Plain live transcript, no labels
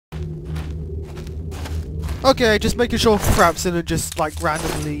Okay, just making sure Fraps didn't just like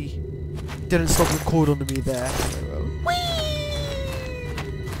randomly didn't stop recording on me there.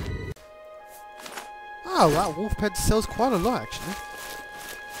 Oh, that wolf pen sells quite a lot actually.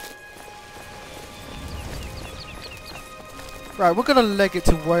 Right, we're gonna leg it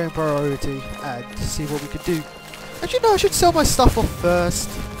to way in priority and see what we can do. Actually, no, I should sell my stuff off first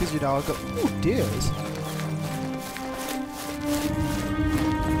because you know I've got deers.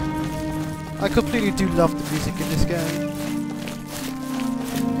 I completely do love the music in this game.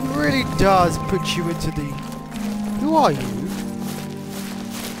 It really does put you into the... Who are you?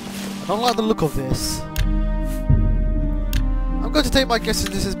 I don't like the look of this. I'm going to take my guess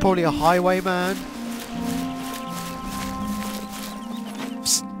that this is probably a highwayman.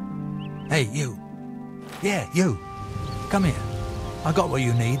 Psst. Hey, you. Yeah, you. Come here. I got what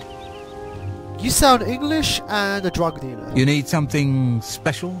you need. You sound English and a drug dealer. You need something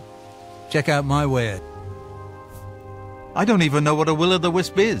special? Check out my ware. I don't even know what a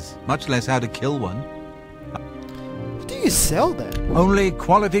will-o'-the-wisp is, much less how to kill one. What do you sell then? Only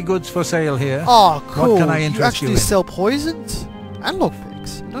quality goods for sale here. Oh, cool. What can I interest you actually you in? sell poisons and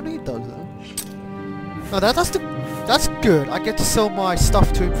lockpicks. You don't need those though. No, that's good. I get to sell my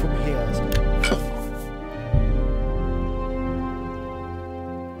stuff to him from here.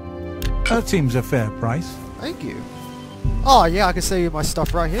 That seems a fair price. Thank you. Oh yeah, I can sell you my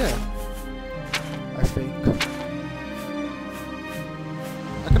stuff right here. I think.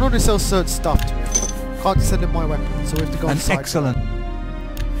 I can only sell certain stuff to him. Can't sell him my weapons, so we have to go An inside. excellent.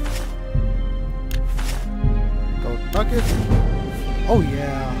 Gold nugget. Oh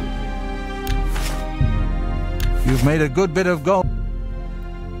yeah. You've made a good bit of gold.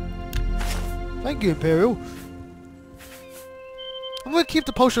 Thank you, Imperial. I'm gonna keep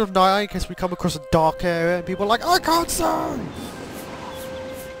the potion of night in case we come across a dark area and people are like, I can't see! I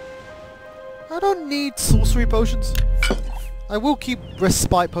don't need sorcery potions. I will keep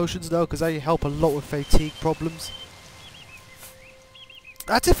respite potions though, because they help a lot with fatigue problems.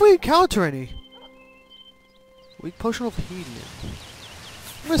 That's if we encounter any. Weak potion of healing.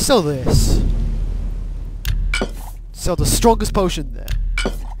 I'm gonna sell this. Sell the strongest potion there.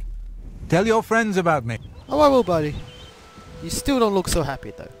 Tell your friends about me. Oh, I will, buddy. You still don't look so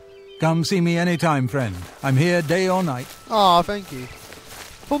happy though. Come see me anytime, friend. I'm here day or night. Ah, thank you.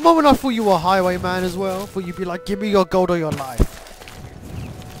 For a moment I thought you were a highwayman as well. Thought you'd be like, give me your gold or your life.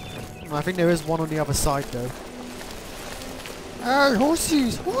 I think there is one on the other side though.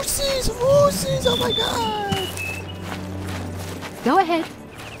 Horses! Horses! Horses! Oh my god! Go ahead.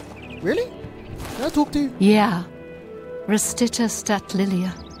 Really? Can I talk to you? Yeah. Restita stat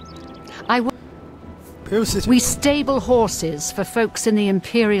lilia. We stable horses for folks in the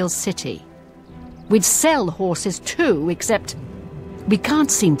Imperial City. We'd sell horses too, except we can't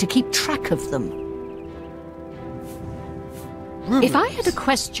seem to keep track of them. Rumors. If I had a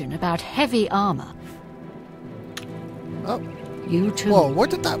question about heavy armor... Oh. You too. Whoa, where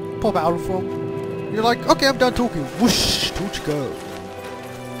did that pop out from? You're like, okay, I'm done talking. Whoosh, don't you go.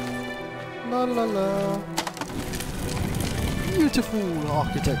 La la la. Beautiful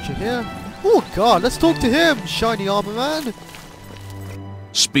architecture here. Oh god, let's talk to him, shiny armor man.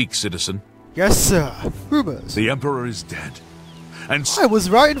 Speak, citizen. Yes, sir. Rumors. The Emperor is dead. And I was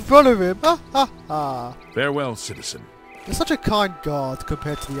right in front of him. Ha ha ha. farewell, citizen. You're such a kind guard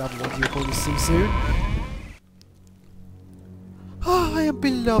compared to the other ones you'll probably see soon. Ah, I am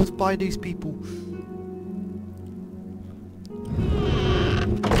beloved by these people.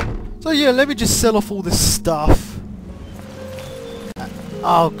 So yeah, let me just sell off all this stuff.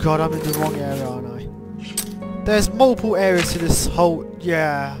 Oh god, I'm in the wrong area, aren't I? There's multiple areas to this whole...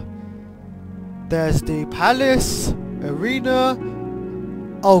 yeah. There's the palace, arena...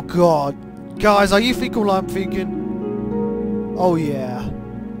 Oh god. Guys, are you thinking what I'm thinking? Oh yeah.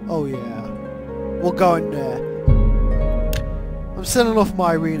 Oh yeah. We're going there. I'm selling off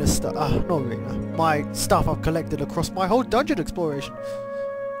my arena stuff. Not arena. My stuff I've collected across my whole dungeon exploration.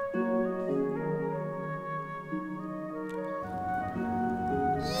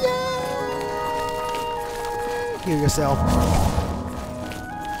 Heal yourself.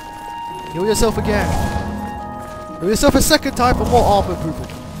 Heal yourself again. Heal yourself a second time for more armor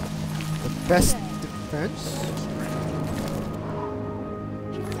improvement. The best defense.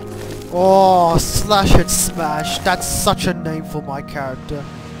 Oh, slash and smash. That's such a name for my character.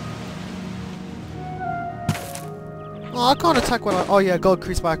 Oh, I can't attack when I... Oh yeah, gotta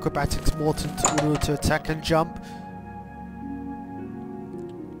increase my acrobatics more in order to attack and jump.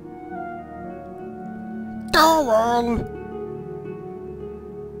 Go on!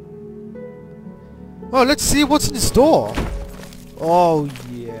 Well, let's see what's in store. Oh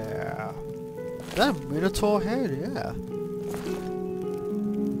yeah. That Minotaur head, yeah.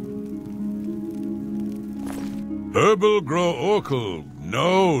 Herbal Grow Orkel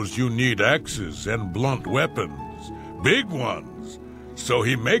knows you need axes and blunt weapons. Big ones. So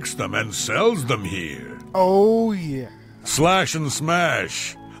he makes them and sells them here. Oh, yeah. Slash and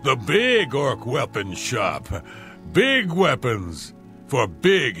Smash. The big orc weapon shop. Big weapons for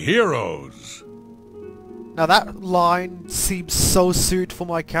big heroes. Now that line seems so suited for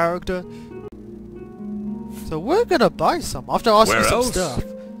my character. So we're gonna buy some after asking Where some else? stuff.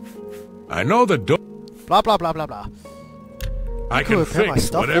 I know the door. Blah blah blah blah blah. I could can repair my fix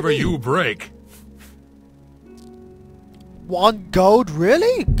stuff for whatever me? you break. 1 gold,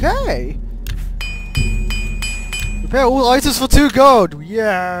 really? Okay. Repair all items for 2 gold.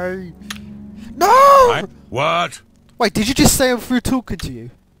 Yay! No! What? Wait, did you just say I'm through talking to you?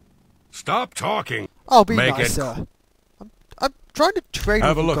 Stop talking. Oh, be Make nice, it sir. I'm trying to trade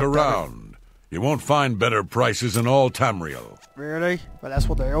Have a with you, look goddammit. around. You won't find better prices in all Tamriel. Really? Well, that's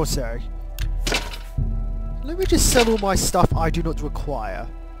what they all say. Let me just sell all my stuff I do not require.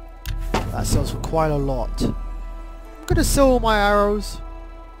 That sells for quite a lot. I'm gonna sell all my arrows.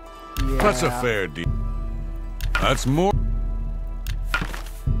 Yeah. That's a fair deal. That's more.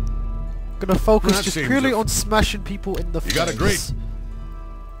 Gonna focus That just seems purely a- on smashing people in the face. You got a great-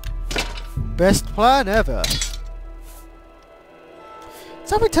 Best plan ever.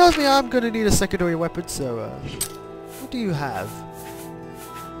 Something tells me I'm gonna need a secondary weapon, so what do you have?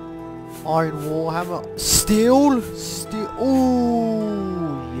 Iron Warhammer. Steel? Steel.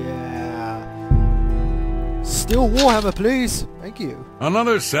 Ooh, yeah. Steel Warhammer, please. Thank you.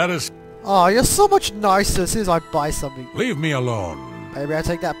 Another satis. Oh, you're so much nicer as soon as I buy something. Leave me alone. Maybe I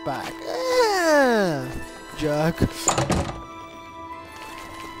take that back. Jerk.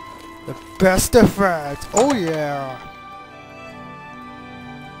 The best effect. Oh yeah.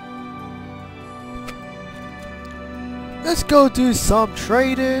 Let's go do some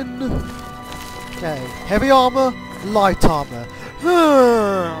trading. Okay, heavy armor, light armor.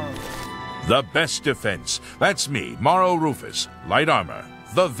 The best defense. That's me, Morrow Rufus. Light armor.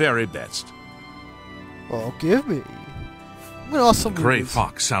 The very best. Well, give me. I'm gonna ask some Grey rules.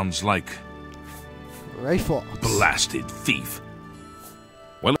 Fox sounds like Grey Fox. blasted thief.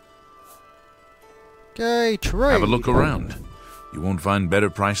 Okay, trade. Have a look around. You won't find better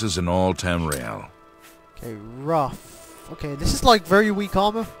prices in all Tamriel. Okay, rough. Okay, this is like very weak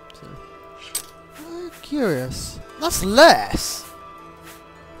armor. So. Curious. That's less.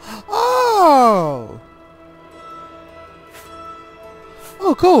 Oh.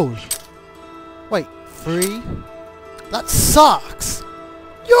 Oh, cool. Wait, 3? That sucks.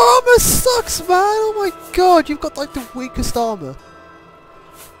 Your armor sucks, man. Oh my god, you've got like the weakest armor.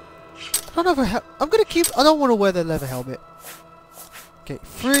 I don't have a I'm gonna keep. I don't want to wear the leather helmet. Okay,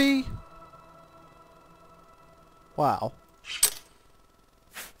 3. Wow.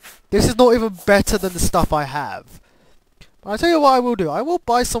 This is not even better than the stuff I have. But I'll tell you what I will do. I will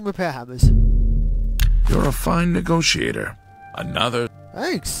buy some repair hammers. You're a fine negotiator. Another.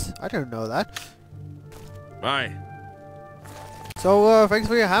 Thanks. I didn't know that. Bye. So, thanks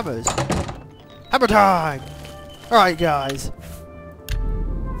for your hammers. Hammer time! Alright, guys.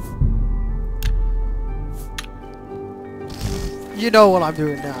 You know what I'm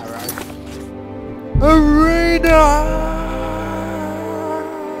doing now, right? Arena!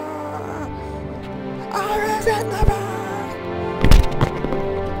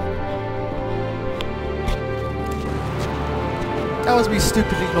 That was me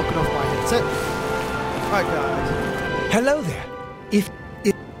stupidly knocking off my headset. Alright, guys. Hello there.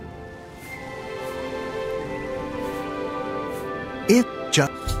 If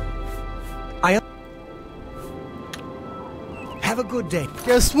just I have a good day.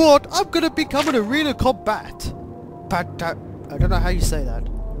 Guess what? I'm gonna become an arena combat. I don't know how you say that.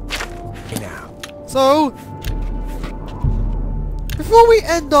 Now, So, before we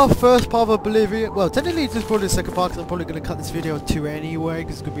end our first part of Oblivion, well, technically this is probably the second part because I'm probably going to cut this video in 2 anyway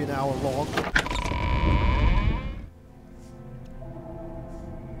because it's going to be an hour long.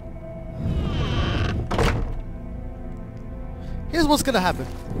 Here's what's going to happen.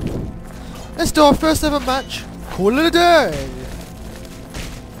 Let's do our first ever match. Call it a day.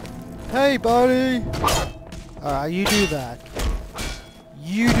 Hey, buddy. Alright, you do that.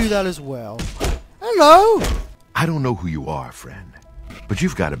 You do that as well. Hello. I don't know who you are, friend, but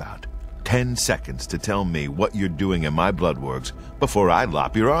you've got about 10 seconds to tell me what you're doing in my bloodworks before I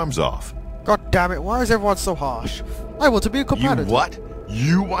lop your arms off. God damn it, why is everyone so harsh? I want to be a You combatant. what?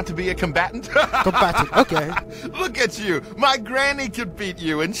 You want to be a combatant? Combatant, okay. Look at you! My granny could beat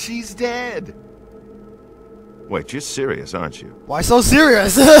you, and she's dead. Wait, you're serious, aren't you? Why so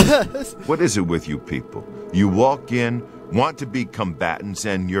serious? What is it with you people? You walk in, want to be combatants,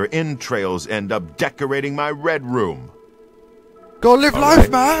 and your entrails end up decorating my red room. Go live All life, right.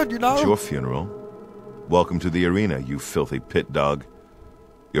 man, you know? It's your funeral. Welcome to the arena, you filthy pit dog.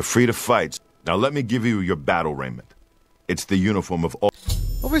 You're free to fight. Now let me give you your battle raiment. It's the uniform of all...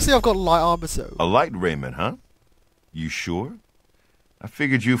 Obviously I've got light armor, so... A light raiment, huh? You sure? I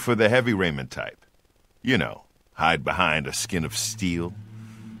figured you for the heavy raiment type. You know, hide behind a skin of steel.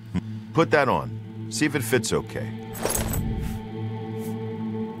 Put that on. See if it fits okay.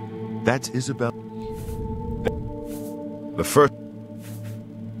 That's Isabel. The first...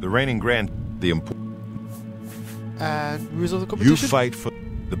 The reigning grand... The important... And rules of the competition? You fight for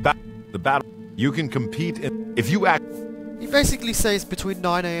the battle. You can compete in... If you act... He basically says between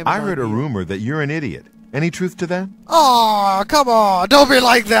 9 a.m. and I heard 9 a p.m. rumor that you're an idiot. Any truth to that? Oh, come on! Don't be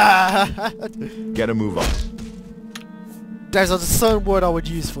like that! Get a move on. There's a certain word I would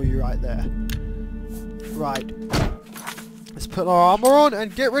use for you right there. Right. Let's put our armor on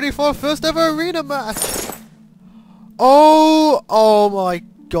and get ready for our first ever arena match! Oh my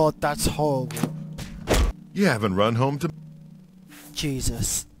god, that's horrible. You haven't run home to...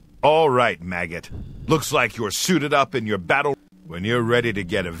 Jesus. All right, maggot. Looks like you're suited up in your battle... When you're ready to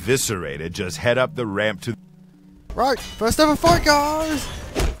get eviscerated, just head up the ramp to... Right, first ever fight, guys!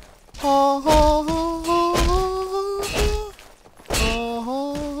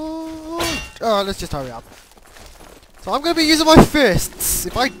 Alright, let's just hurry up. So I'm going to be using my fists.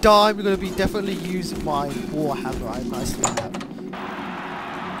 If I die, I'm going to be definitely using my warhammer I nicely have.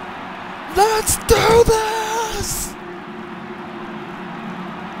 Let's do this!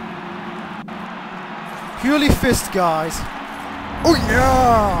 Purely fist, guys. Oh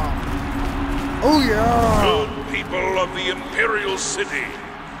yeah! Oh yeah! Good people of the Imperial City,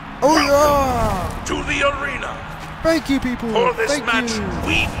 Oh yeah! to the arena. Thank you, people. For this Thank match, you.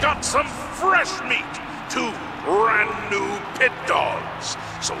 we've got some fresh meat. Two brand new pit dogs.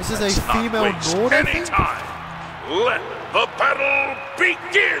 So This is let's a not female waste Nord, I any think? time. Let the battle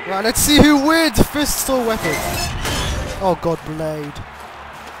begin. Right, let's see who wins, fists or weapons. Oh god, blade.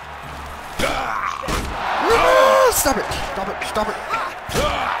 Stop it! Stop it! Stop it!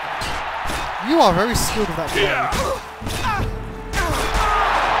 You are very skilled with that blade.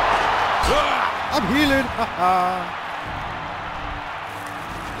 I'm healing!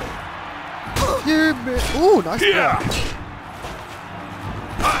 You miss. Ooh, nice block.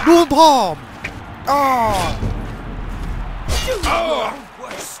 No palm! Ah!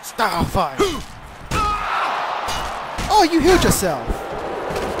 Starfire! Oh, you healed yourself!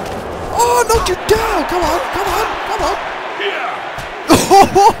 Oh, knocked you down! Come on, come on, come on!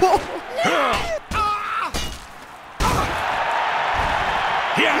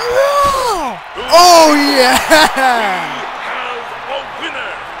 Oh yeah! A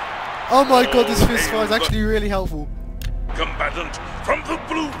winner. Oh my god, this fist fight is actually really helpful. Combatant from the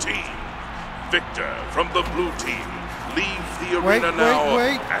blue team. Victor from the blue team. Leave the Wait, arena now.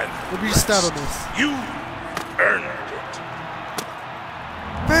 wait. And Let me just stand on rest. this. You earned it.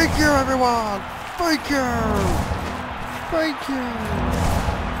 Thank you, everyone! Thank you! Thank you!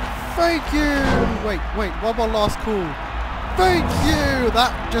 Thank you! Wait, one more last call. Thank you!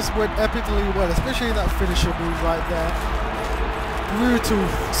 That just went epically well, especially that finisher move right there. Brutal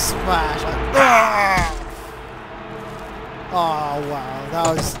smash. Like, ah! Oh, wow. That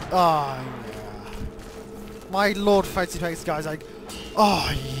was... Oh, yeah. My Lord Fancy Pants guy's like... Oh,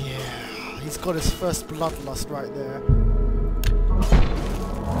 yeah. He's got his first Bloodlust right there.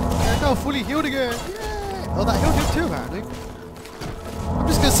 And now fully healed again. Yay! Oh, that healed him too, apparently. I'm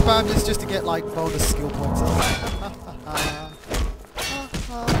just gonna spam this just to get, like, bonus skill points.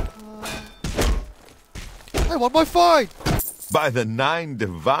 I won my fight! By the 9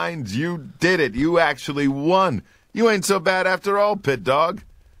 divines, you did it. You actually won. You ain't so bad after all, pit dog.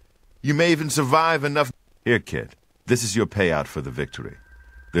 You may even survive enough... Here, kid. This is your payout for the victory.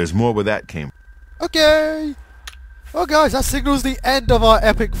 There's more where that came from. Okay! Well guys, that signals the end of our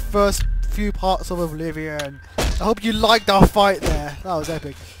epic first few parts of Oblivion. I hope you liked our fight there. That was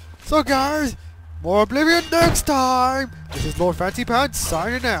epic. So guys, more Oblivion next time! This is Lord Fancy Pants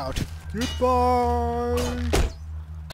signing out. Goodbye!